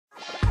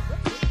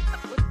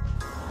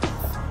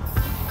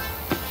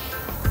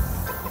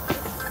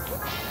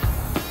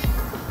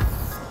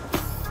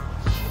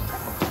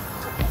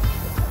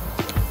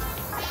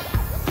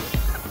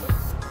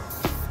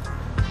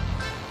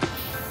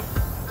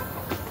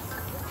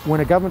When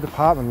a government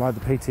department like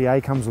the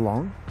PTA comes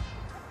along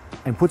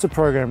and puts a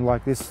program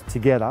like this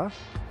together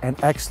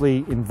and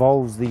actually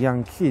involves the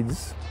young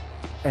kids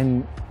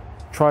and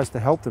tries to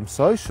help them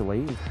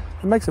socially,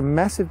 it makes a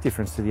massive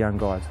difference to the young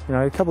guys. You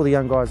know, a couple of the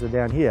young guys are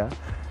down here,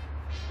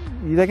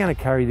 they're going to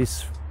carry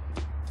this,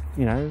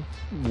 you know,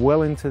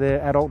 well into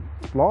their adult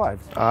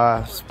lives.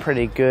 It's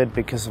pretty good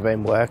because I've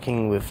been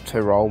working with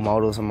two role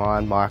models of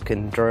mine, Mike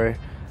and Drew,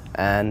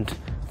 and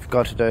I've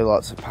got to do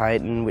lots of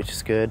painting, which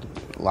is good.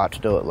 I like to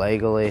do it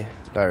legally.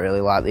 Don't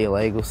really like the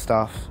illegal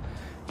stuff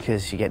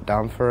because you get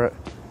done for it.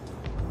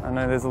 I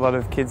know there's a lot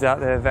of kids out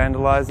there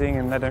vandalising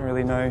and they don't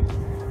really know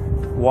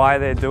why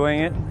they're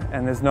doing it,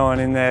 and there's no one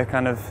in there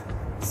kind of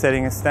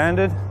setting a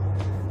standard.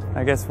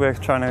 I guess we're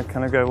trying to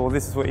kind of go, well,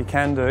 this is what you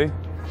can do,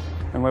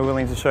 and we're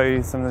willing to show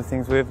you some of the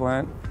things we've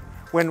learnt.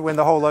 When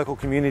the whole local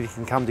community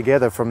can come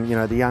together, from, you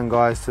know, the young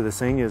guys to the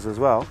seniors as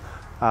well,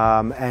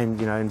 and,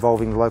 you know,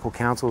 involving the local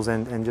councils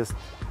and just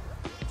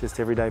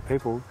everyday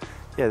people,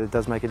 yeah, it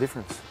does make a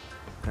difference.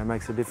 It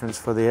makes a difference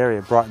for the area,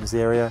 it brightens the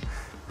area,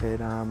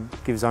 it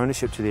gives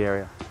ownership to the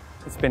area.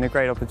 It's been a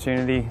great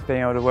opportunity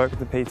being able to work with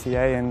the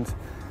PTA, and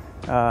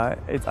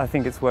I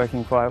think it's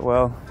working quite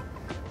well.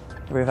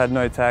 We've had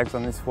no tags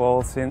on this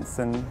wall since,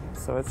 and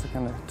so it's a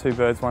kind of two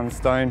birds, one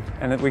stone,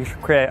 and that we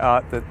create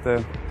art that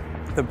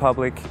the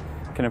public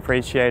can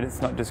appreciate.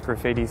 It's not just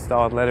graffiti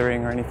styled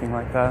lettering or anything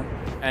like that.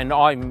 And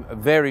I'm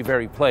very,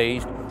 very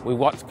pleased with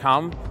what's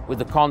come, with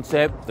the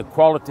concept, the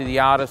quality of the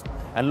artist,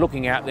 and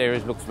looking out there,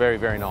 it looks very,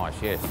 very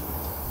nice, yes.